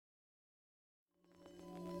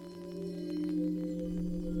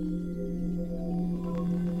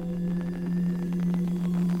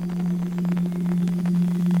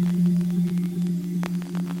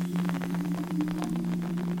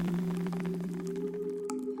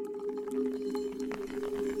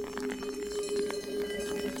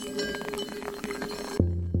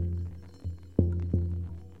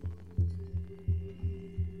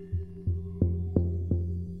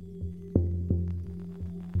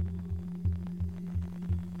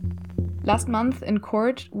Last month in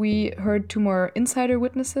court, we heard two more insider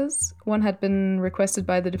witnesses. One had been requested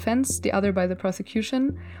by the defense, the other by the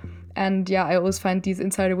prosecution. And yeah, I always find these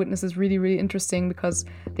insider witnesses really, really interesting because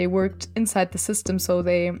they worked inside the system, so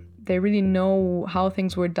they really know how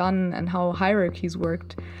things were done and how hierarchies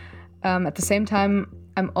worked. At the same time,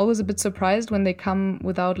 I'm always a bit surprised when they come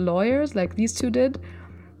without lawyers like these two did.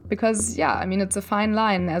 Because, yeah, I mean, it's a fine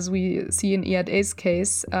line, as we see in Iyad A's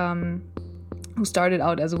case, who started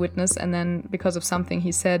out as a witness and then, because of something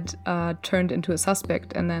he said, turned into a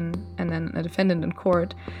suspect and then a defendant in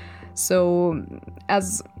court. So,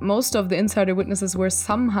 as most of the insider witnesses were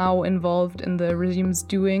somehow involved in the regime's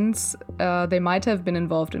doings, they might have been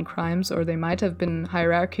involved in crimes, or they might have been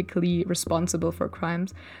hierarchically responsible for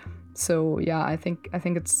crimes. So, yeah, I think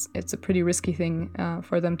it's a pretty risky thing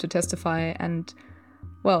for them to testify. And,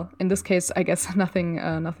 well, in this case, I guess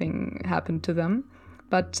nothing happened to them.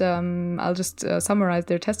 But I'll just summarize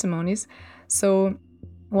their testimonies. So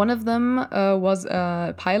one of them was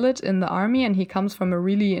a pilot in the army, and he comes from a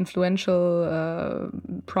really influential,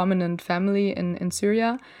 prominent family in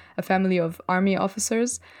Syria, a family of army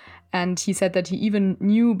officers. And he said that he even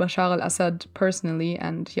knew Bashar al-Assad personally,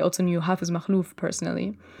 and he also knew Hafiz Makhlouf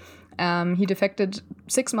personally. He defected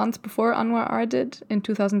 6 months before Anwar R did in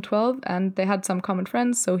 2012, and they had some common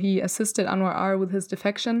friends, so he assisted Anwar R with his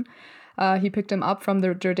defection. He picked him up from the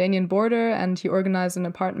Jordanian border, and he organized an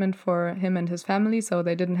apartment for him and his family, so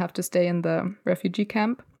they didn't have to stay in the refugee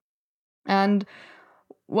camp. And,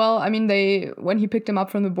 well, I mean, when he picked him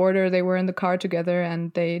up from the border, they were in the car together,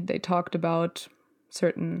 and they talked about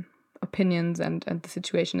certain opinions and the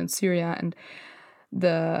situation in Syria. And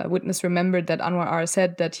the witness remembered that Anwar R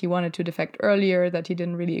said that he wanted to defect earlier, that he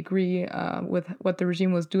didn't really agree with what the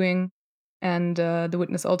regime was doing. And the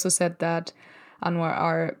witness also said that Anwar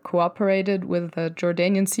R cooperated with the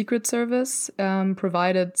Jordanian Secret Service,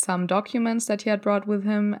 provided some documents that he had brought with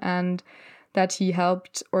him, and that he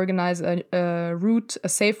helped organize a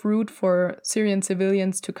safe route for Syrian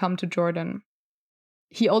civilians to come to Jordan.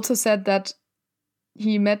 He also said that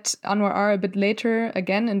he met Anwar R a bit later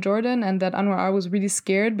again in Jordan, and that Anwar R was really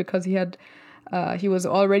scared because he was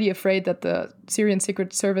already afraid that the Syrian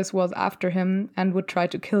Secret Service was after him and would try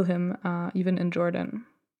to kill him, even in Jordan.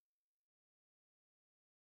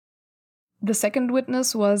 The second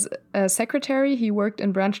witness was a secretary. He worked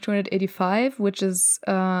in Branch 285, which is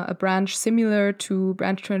a branch similar to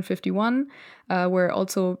Branch 251, where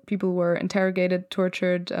also people were interrogated,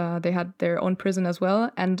 tortured. They had their own prison as well.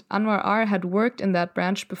 And Anwar R had worked in that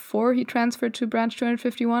branch before he transferred to Branch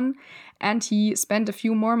 251, and he spent a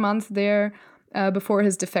few more months there before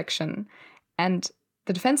his defection. And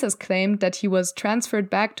the defense has claimed that he was transferred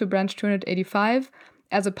back to Branch 285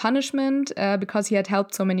 as a punishment because he had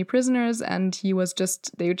helped so many prisoners, and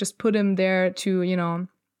they just put him there to,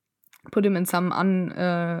 put him in some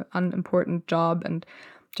unimportant job and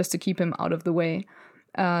just to keep him out of the way.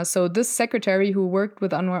 So this secretary, who worked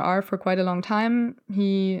with Anwar R for quite a long time,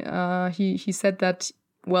 he said that,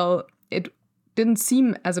 well, it didn't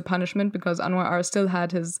seem as a punishment because Anwar R still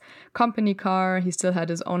had his company car, he still had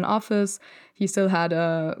his own office, he still had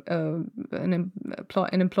an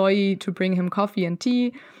employee to bring him coffee and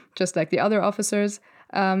tea, just like the other officers.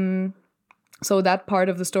 So that part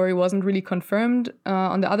of the story wasn't really confirmed.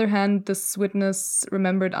 On the other hand, this witness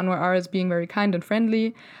remembered Anwar R as being very kind and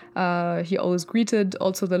friendly. He always greeted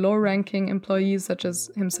also the low-ranking employees, such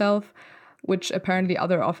as himself, which apparently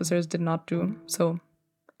other officers did not do. So,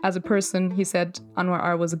 as a person, he said Anwar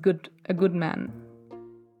R was a good man.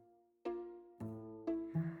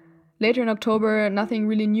 Later in October, nothing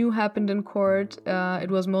really new happened in court. It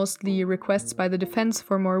was mostly requests by the defense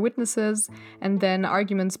for more witnesses, and then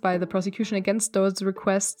arguments by the prosecution against those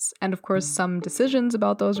requests, and of course some decisions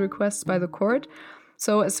about those requests by the court.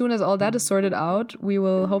 So as soon as all that is sorted out, we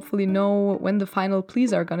will hopefully know when the final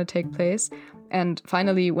pleas are going to take place, and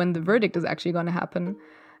finally when the verdict is actually going to happen.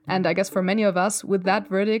 And I guess for many of us, with that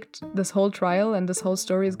verdict, this whole trial and this whole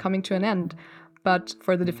story is coming to an end. But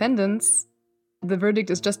for the defendants, the verdict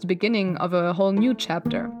is just the beginning of a whole new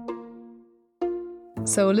chapter.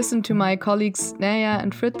 So listen to my colleagues Naya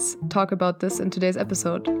and Fritz talk about this in today's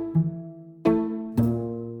episode.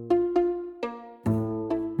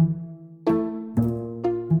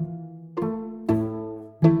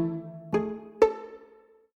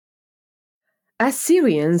 As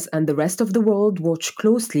Syrians and the rest of the world watch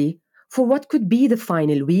closely for what could be the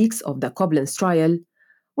final weeks of the Koblenz trial,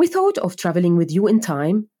 we thought of traveling with you in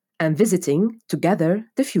time and visiting together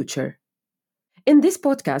the future. In this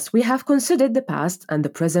podcast, we have considered the past and the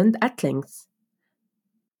present at length.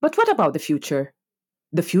 But what about the future?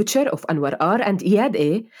 the future of Anwar R and Iyad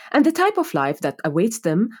A, and the type of life that awaits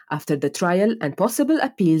them after the trial and possible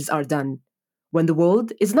appeals are done, when the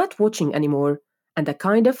world is not watching anymore and a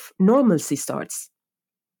kind of normalcy starts.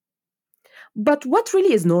 But what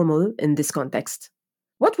really is normal in this context?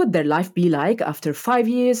 What would their life be like after 5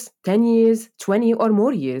 years, 10 years, 20 or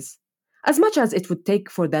more years? As much as it would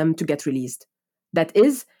take for them to get released. That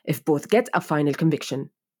is, if both get a final conviction.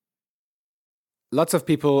 Lots of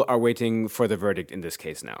people are waiting for the verdict in this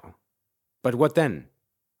case now. But what then?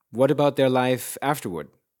 What about their life afterward?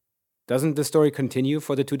 Doesn't the story continue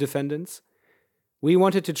for the two defendants? We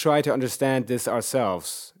wanted to try to understand this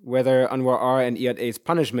ourselves, whether Anwar R and Iyad A's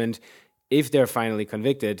punishment, if they're finally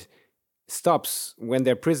convicted, stops when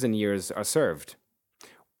their prison years are served.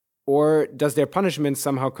 Or does their punishment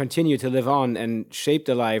somehow continue to live on and shape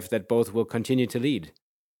the life that both will continue to lead?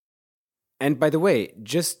 And by the way,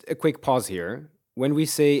 just a quick pause here. When we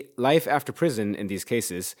say life after prison in these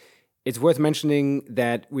cases, it's worth mentioning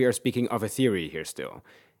that we are speaking of a theory here still.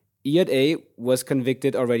 Iyad A was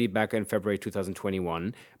convicted already back in February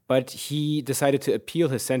 2021, but he decided to appeal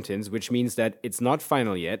his sentence, which means that it's not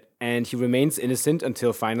final yet, and he remains innocent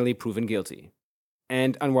until finally proven guilty.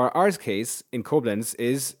 And Anwar R's case in Koblenz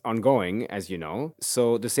is ongoing, as you know,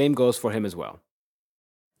 so the same goes for him as well.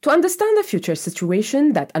 To understand the future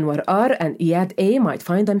situation that Anwar R and Iyad A might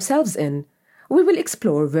find themselves in, we will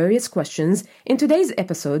explore various questions in today's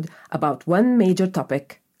episode about one major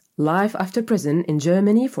topic: life after prison in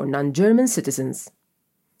Germany for non-German citizens.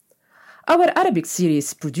 Our Arabic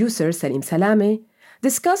series producer Salim Salame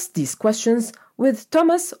discussed these questions with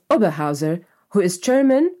Thomas Oberhauser, who is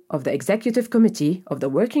chairman of the executive committee of the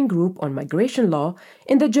Working Group on Migration Law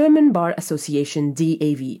in the German Bar Association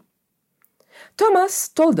DAV. Thomas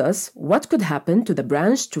told us what could happen to the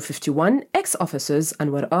branch 251 ex-officers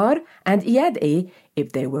Anwar R and Iyad A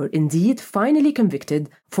if they were indeed finally convicted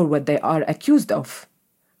for what they are accused of: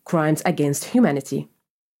 crimes against humanity.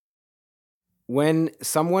 When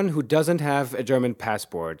someone who doesn't have a German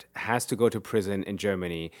passport has to go to prison in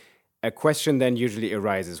Germany, a question then usually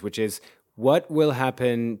arises, which is, what will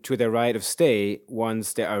happen to their right of stay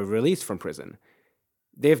once they are released from prison?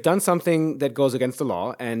 They've done something that goes against the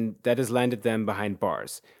law, and that has landed them behind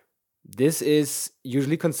bars. This is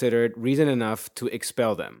usually considered reason enough to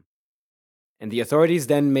expel them. And the authorities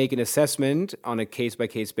then make an assessment on a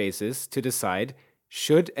case-by-case basis to decide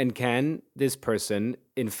should and can this person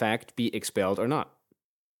in fact be expelled or not.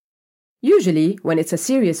 Usually, when it's a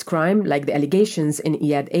serious crime like the allegations in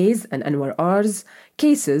Iyad A's and Anwar R's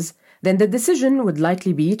cases, then the decision would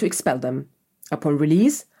likely be to expel them. Upon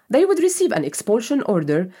release, they would receive an expulsion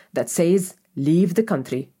order that says, leave the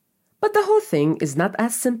country. But the whole thing is not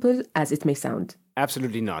as simple as it may sound.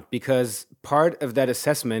 Absolutely not, because part of that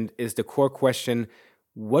assessment is the core question,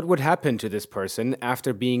 what would happen to this person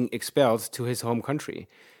after being expelled to his home country?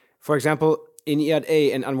 For example, in Iyad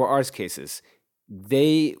A and Anwar R's cases,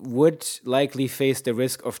 they would likely face the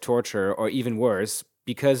risk of torture or even worse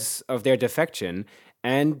because of their defection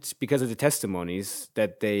and because of the testimonies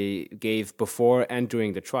that they gave before and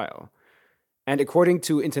during the trial. And according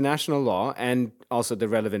to international law and also the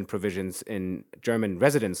relevant provisions in German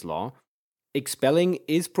residence law, expelling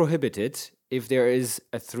is prohibited if there is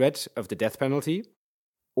a threat of the death penalty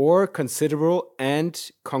or considerable and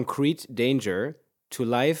concrete danger to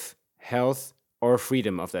life, health, or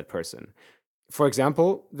freedom of that person. For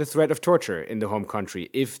example, the threat of torture in the home country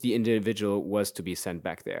if the individual was to be sent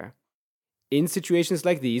back there. In situations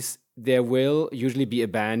like these, there will usually be a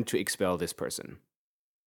ban to expel this person.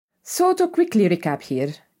 So to quickly recap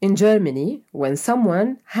here, in Germany, when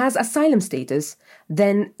someone has asylum status,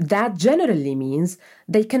 then that generally means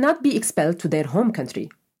they cannot be expelled to their home country.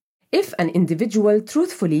 If an individual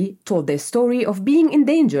truthfully told their story of being in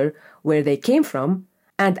danger where they came from,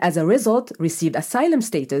 and as a result received asylum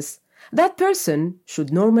status, that person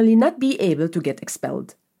should normally not be able to get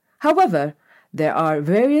expelled. However, there are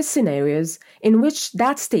various scenarios in which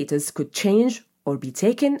that status could change or be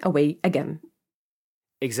taken away again.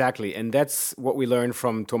 Exactly, and that's what we learned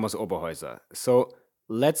from Thomas Oberhauser. So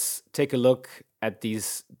let's take a look at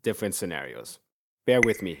these different scenarios. Bear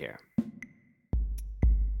with me here.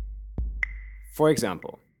 For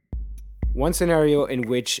example, one scenario in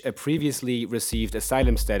which a previously received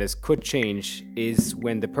asylum status could change is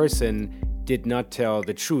when the person did not tell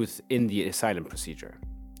the truth in the asylum procedure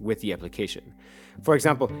with the application. For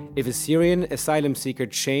example, if a Syrian asylum seeker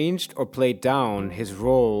changed or played down his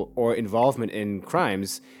role or involvement in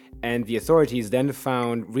crimes, and the authorities then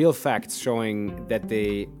found real facts showing that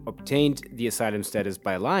they obtained the asylum status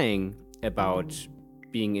by lying about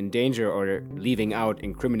being in danger or leaving out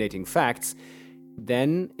incriminating facts,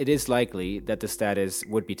 then it is likely that the status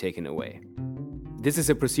would be taken away. This is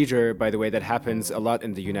a procedure, by the way, that happens a lot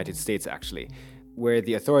in the United States, actually, where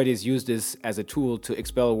the authorities use this as a tool to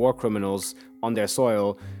expel war criminals on their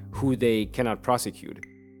soil who they cannot prosecute,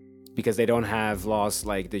 because they don't have laws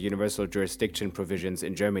like the universal jurisdiction provisions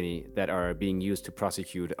in Germany that are being used to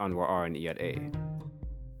prosecute Anwar and Iyad A.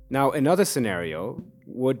 Now, another scenario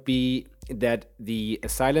would be that the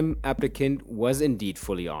asylum applicant was indeed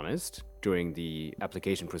fully honest during the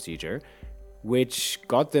application procedure, which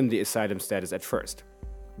got them the asylum status at first.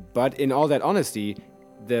 But in all that honesty,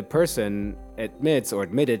 the person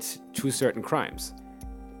admitted to certain crimes.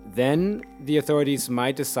 Then the authorities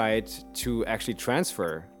might decide to actually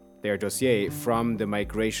transfer their dossier from the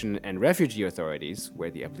migration and refugee authorities,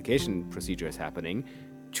 where the application procedure is happening,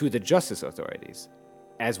 to the justice authorities,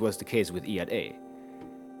 as was the case with Iyad A.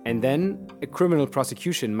 And then a criminal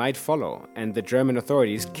prosecution might follow, and the German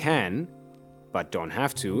authorities can, but don't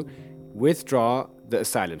have to, withdraw the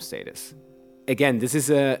asylum status. Again, this is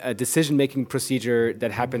a decision-making procedure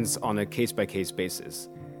that happens on a case-by-case basis.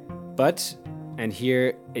 But, and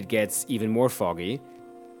here it gets even more foggy,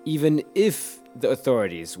 even if the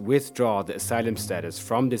authorities withdraw the asylum status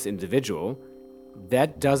from this individual,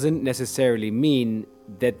 that doesn't necessarily mean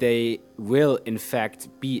that they will in fact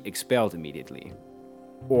be expelled immediately,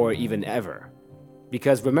 or even ever.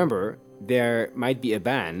 Because remember, there might be a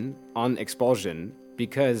ban on expulsion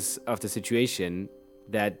because of the situation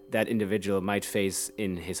that that individual might face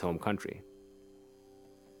in his home country.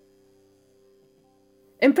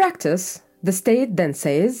 In practice, the state then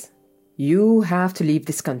says, you have to leave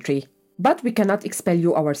this country, but we cannot expel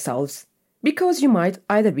you ourselves, because you might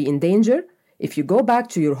either be in danger if you go back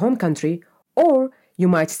to your home country, or you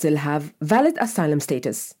might still have valid asylum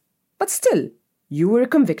status. But still, you were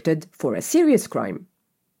convicted for a serious crime.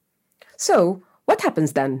 So, what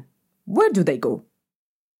happens then? Where do they go?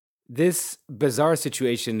 This bizarre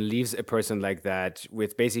situation leaves a person like that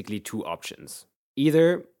with basically two options.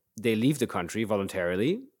 Either they leave the country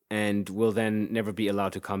voluntarily and will then never be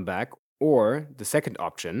allowed to come back, or the second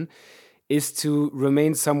option is to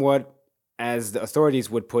remain somewhat, as the authorities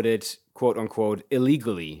would put it, quote unquote,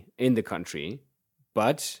 illegally in the country,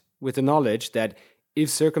 but with the knowledge that if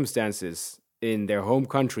circumstances in their home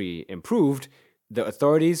country improved, the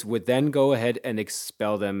authorities would then go ahead and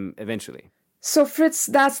expel them eventually. So, Fritz,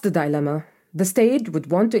 that's the dilemma. The state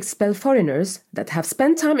would want to expel foreigners that have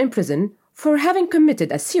spent time in prison for having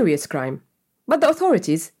committed a serious crime. But the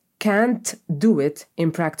authorities can't do it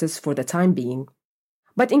in practice for the time being.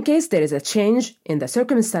 But in case there is a change in the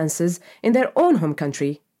circumstances in their own home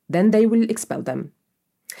country, then they will expel them.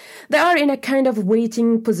 They are in a kind of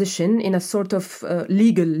waiting position, in a sort of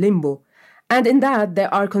legal limbo, and in that they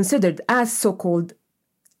are considered as so-called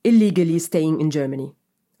illegally staying in Germany.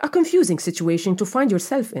 A confusing situation to find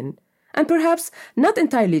yourself in, and perhaps not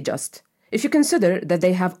entirely just, if you consider that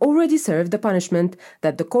they have already served the punishment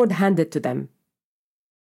that the court handed to them.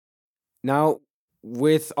 Now,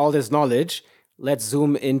 with all this knowledge, let's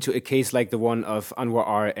zoom into a case like the one of Anwar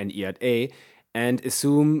R. and Iyad A. and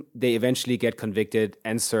assume they eventually get convicted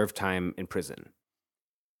and serve time in prison.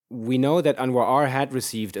 We know that Anwar R. had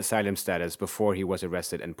received asylum status before he was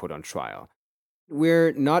arrested and put on trial.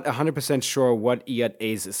 We're not 100% sure what Iyad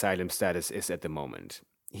A.'s asylum status is at the moment.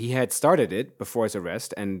 He had started it before his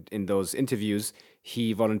arrest, and in those interviews,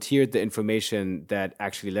 he volunteered the information that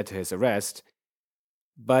actually led to his arrest.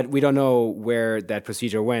 But we don't know where that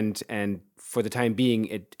procedure went, and for the time being,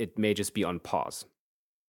 it may just be on pause.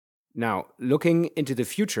 Now, looking into the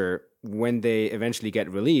future, when they eventually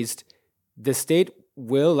get released, the state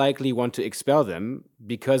will likely want to expel them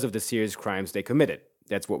because of the serious crimes they committed.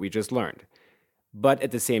 That's what we just learned. But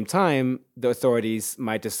at the same time, the authorities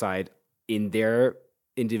might decide in their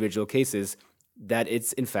individual cases that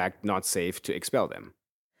it's in fact not safe to expel them.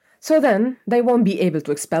 So then, they won't be able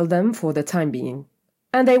to expel them for the time being.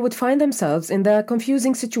 And they would find themselves in the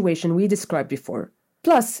confusing situation we described before.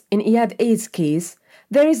 Plus, in Iyad A.'s case,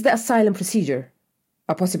 there is the asylum procedure.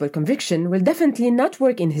 A possible conviction will definitely not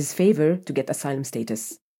work in his favor to get asylum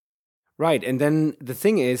status. Right, and then the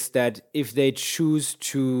thing is that if they choose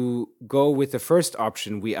to go with the first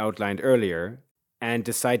option we outlined earlier and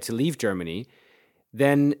decide to leave Germany,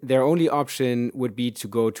 then their only option would be to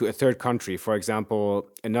go to a third country, for example,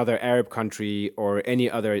 another Arab country or any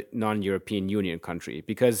other non-European Union country,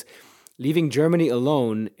 because leaving Germany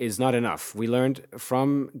alone is not enough. We learned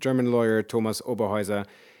from German lawyer Thomas Oberhäuser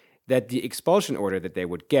that the expulsion order that they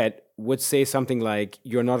would get would say something like,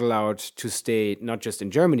 you're not allowed to stay not just in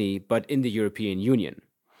Germany, but in the European Union.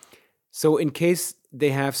 So in case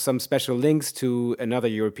they have some special links to another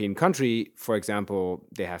European country, for example,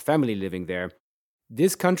 they have family living there,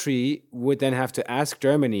 This country would then have to ask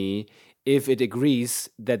Germany if it agrees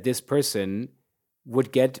that this person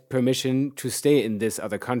would get permission to stay in this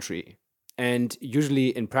other country. And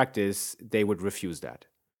usually in practice, they would refuse that.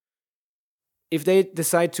 If they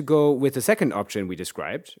decide to go with the second option we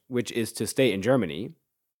described, which is to stay in Germany,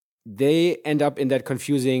 they end up in that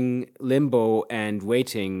confusing limbo and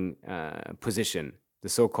waiting position, the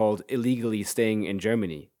so-called illegally staying in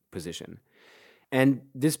Germany position. And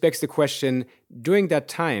this begs the question, during that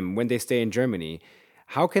time when they stay in Germany,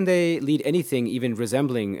 how can they lead anything even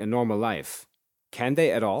resembling a normal life? Can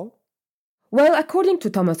they at all? Well, according to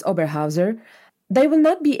Thomas Oberhauser, they will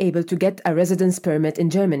not be able to get a residence permit in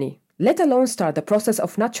Germany, let alone start the process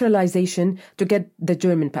of naturalization to get the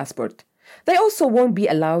German passport. They also won't be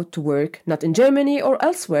allowed to work, not in Germany or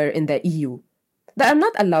elsewhere in the EU. They are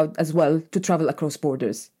not allowed as well to travel across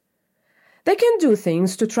borders. They can do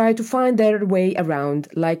things to try to find their way around,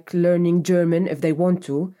 like learning German if they want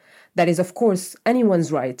to. That is, of course,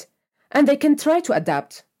 anyone's right. And they can try to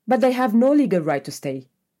adapt, but they have no legal right to stay.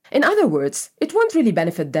 In other words, it won't really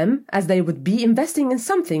benefit them, as they would be investing in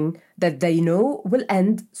something that they know will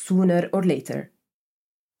end sooner or later.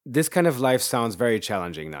 This kind of life sounds very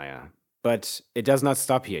challenging, Naya, but it does not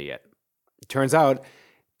stop here yet. It turns out,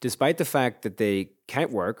 despite the fact that they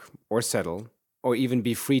can't work or settle or even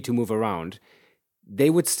be free to move around, they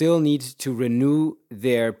would still need to renew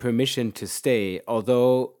their permission to stay,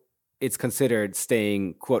 although it's considered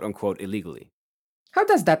staying quote-unquote illegally. How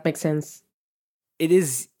does that make sense? It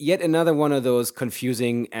is yet another one of those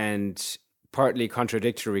confusing and partly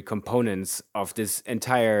contradictory components of this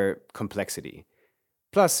entire complexity.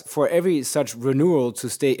 Plus, for every such renewal to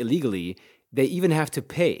stay illegally, they even have to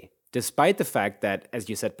pay, despite the fact that, as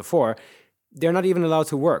you said before, they're not even allowed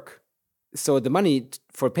to work. So the money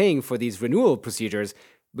for paying for these renewal procedures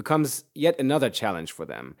becomes yet another challenge for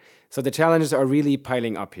them. So the challenges are really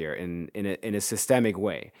piling up here in a systemic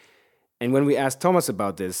way. And when we asked Thomas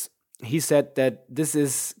about this, he said that this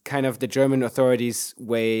is kind of the German authorities'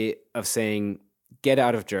 way of saying, get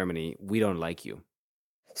out of Germany, we don't like you.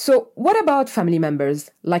 So, what about family members,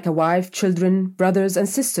 like a wife, children, brothers, and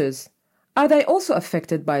sisters? Are they also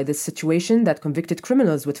affected by this situation that convicted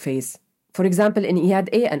criminals would face? For example, in Iyad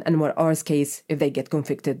A and Anwar R's case, if they get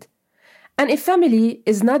convicted. And if family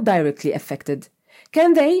is not directly affected,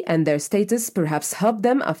 can they and their status perhaps help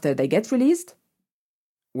them after they get released?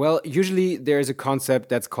 Well, usually there is a concept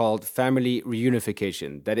that's called family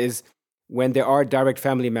reunification. That is, when there are direct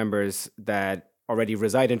family members that already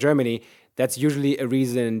reside in Germany, that's usually a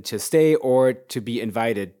reason to stay or to be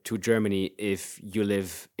invited to Germany if you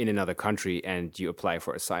live in another country and you apply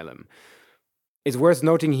for asylum. It's worth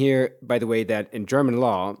noting here, by the way, that in German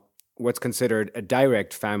law, what's considered a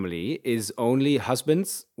direct family is only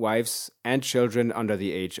husbands, wives, and children under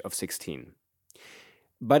the age of 16.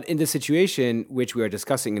 But in the situation which we are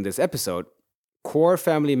discussing in this episode, core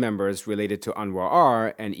family members related to Anwar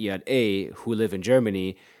R and Iyad A who live in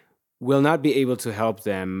Germany will not be able to help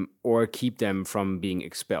them or keep them from being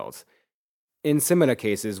expelled. In similar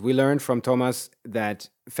cases, we learned from Thomas that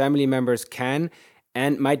family members can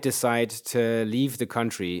and might decide to leave the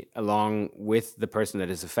country along with the person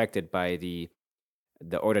that is affected by the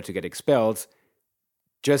order to get expelled,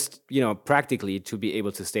 just, practically to be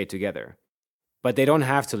able to stay together. But they don't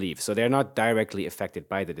have to leave, so they're not directly affected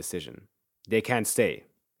by the decision. They can stay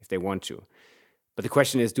if they want to. But the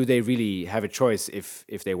question is, do they really have a choice if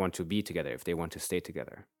they want to be together, if they want to stay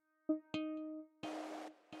together?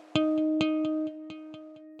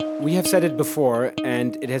 We have said it before,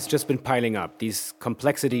 and it has just been piling up, these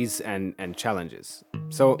complexities and challenges.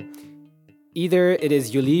 So either it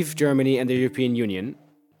is you leave Germany and the European Union,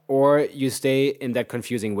 or you stay in that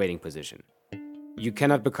confusing waiting position. You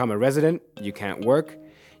cannot become a resident, you can't work,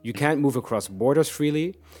 you can't move across borders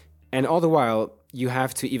freely, and all the while, you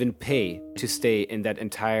have to even pay to stay in that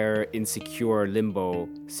entire insecure limbo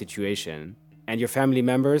situation, and your family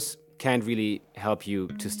members can't really help you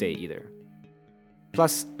to stay either.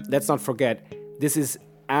 Plus, let's not forget, this is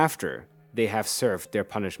after they have served their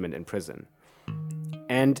punishment in prison.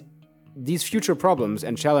 And these future problems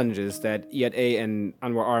and challenges that Iyad A and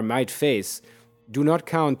Anwar R might face do not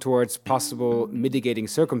count towards possible mitigating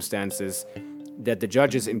circumstances that the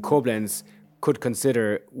judges in Koblenz could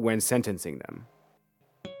consider when sentencing them.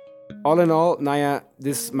 All in all, Naya,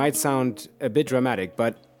 this might sound a bit dramatic,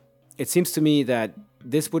 but it seems to me that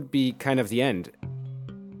this would be kind of the end.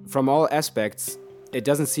 From all aspects, it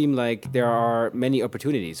doesn't seem like there are many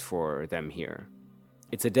opportunities for them here.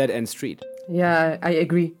 It's a dead-end street. Yeah, I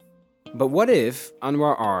agree. But what if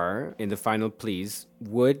Anwar R, in the final pleas,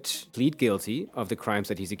 would plead guilty of the crimes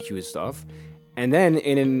that he's accused of And then,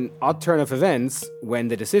 in an odd turn of events, when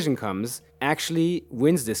the decision comes, actually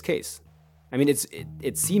wins this case. I mean,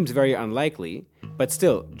 it seems very unlikely, but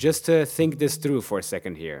still, just to think this through for a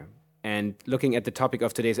second here, and looking at the topic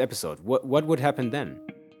of today's episode, what would happen then?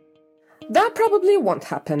 That probably won't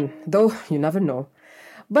happen, though you never know.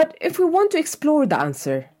 But if we want to explore the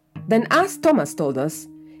answer, then as Thomas told us,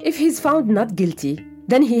 if he's found not guilty,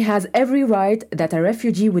 then he has every right that a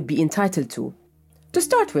refugee would be entitled to. To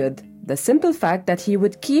start with, the simple fact that he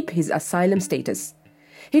would keep his asylum status.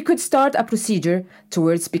 He could start a procedure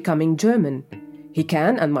towards becoming German. He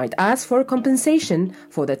can and might ask for compensation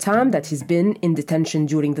for the time that he's been in detention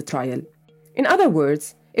during the trial. In other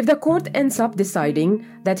words, if the court ends up deciding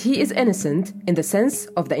that he is innocent in the sense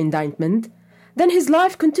of the indictment, then his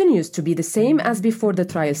life continues to be the same as before the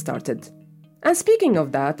trial started. And speaking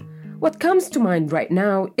of that, what comes to mind right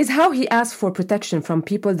now is how he asked for protection from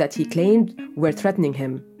people that he claimed were threatening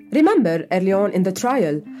him. Remember early on in the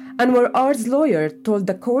trial, Anwar Ard's lawyer told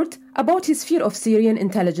the court about his fear of Syrian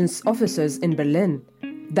intelligence officers in Berlin,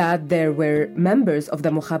 that there were members of the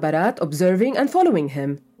Mukhabarat observing and following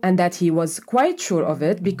him, and that he was quite sure of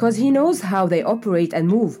it because he knows how they operate and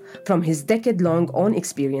move from his decade-long own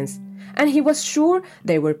experience, and he was sure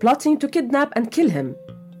they were plotting to kidnap and kill him.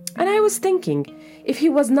 And I was thinking, if he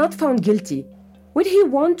was not found guilty, would he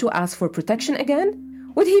want to ask for protection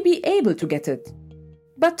again? Would he be able to get it?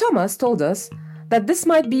 But Thomas told us that this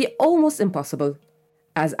might be almost impossible,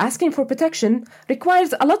 as asking for protection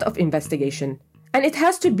requires a lot of investigation, and it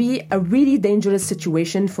has to be a really dangerous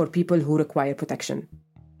situation for people who require protection.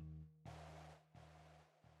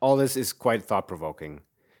 All this is quite thought-provoking.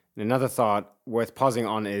 And another thought worth pausing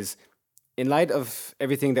on is, in light of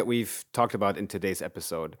everything that we've talked about in today's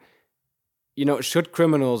episode, should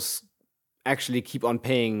criminals actually keep on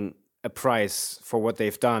paying a price for what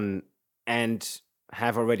they've done and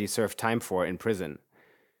have already served time for in prison?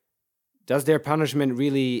 Does their punishment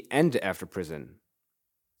really end after prison?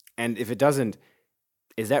 And if it doesn't,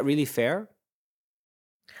 is that really fair?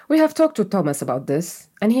 We have talked to Thomas about this,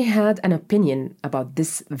 and he had an opinion about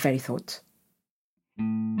this very thought.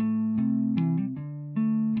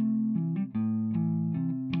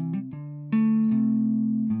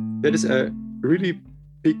 That is a really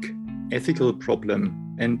big ethical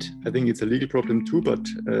problem, and I think it's a legal problem too, but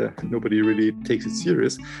nobody really takes it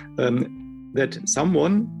serious, that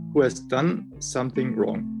someone who has done something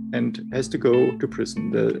wrong and has to go to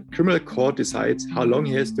prison, the criminal court decides how long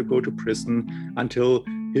he has to go to prison until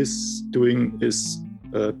his doing is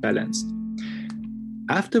balanced.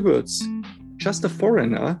 Afterwards, just a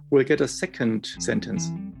foreigner will get a second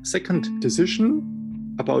sentence, second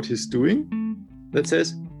decision about his doing that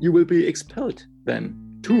says you will be expelled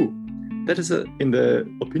then too. That is, in the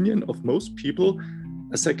opinion of most people,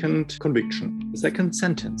 a second conviction, a second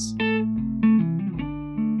sentence.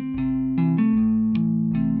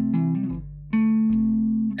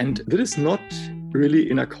 And that is not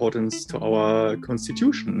really in accordance to our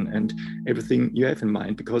constitution and everything you have in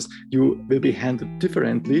mind, because you will be handled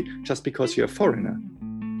differently just because you're a foreigner.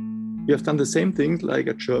 You have done the same thing like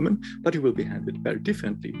a German, but you will be handled very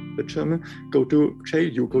differently. The German go to jail,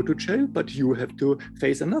 you go to jail, but you have to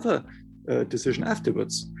face another decision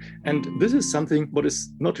afterwards. And this is something what is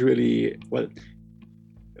not really, what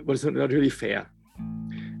is not really fair.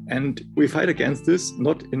 And we fight against this,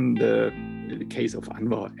 not in the case of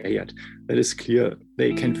Anwar Ayad. That is clear.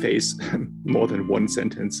 They can face more than one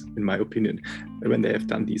sentence, in my opinion, when they have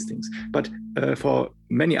done these things. But for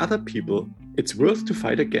many other people, it's worth to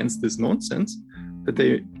fight against this nonsense that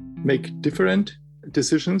they make different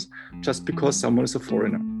decisions just because someone is a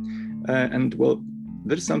foreigner. And well,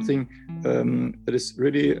 that is something that is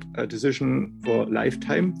really a decision for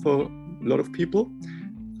lifetime for a lot of people.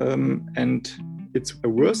 And it's a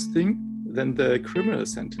worse thing than the criminal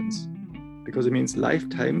sentence, because it means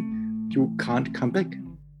lifetime you can't come back.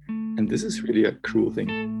 And this is really a cruel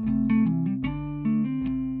thing.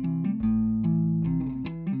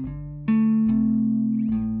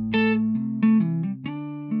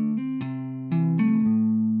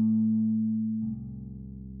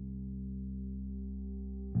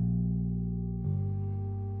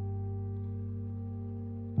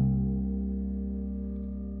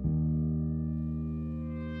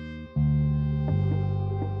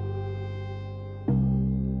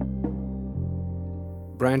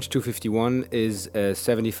 Branch 251 is a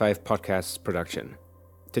 75 Podcasts production.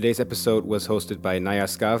 Today's episode was hosted by Naya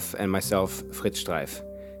Skaf and myself, Fritz Streif.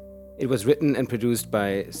 It was written and produced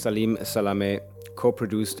by Salim Salameh,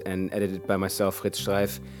 co-produced and edited by myself, Fritz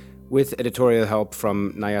Streif, with editorial help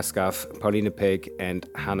from Naya Skaf, Pauline Peek, and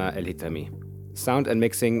Hannah El-Hitami. Sound and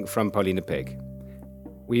mixing from Pauline Peek.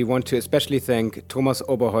 We want to especially thank Thomas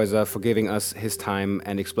Oberhäuser for giving us his time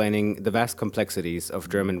and explaining the vast complexities of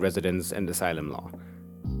German residence and asylum law.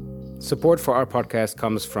 Support for our podcast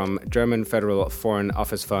comes from German Federal Foreign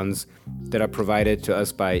Office funds that are provided to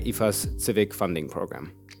us by IFA's Civic Funding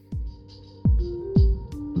Program.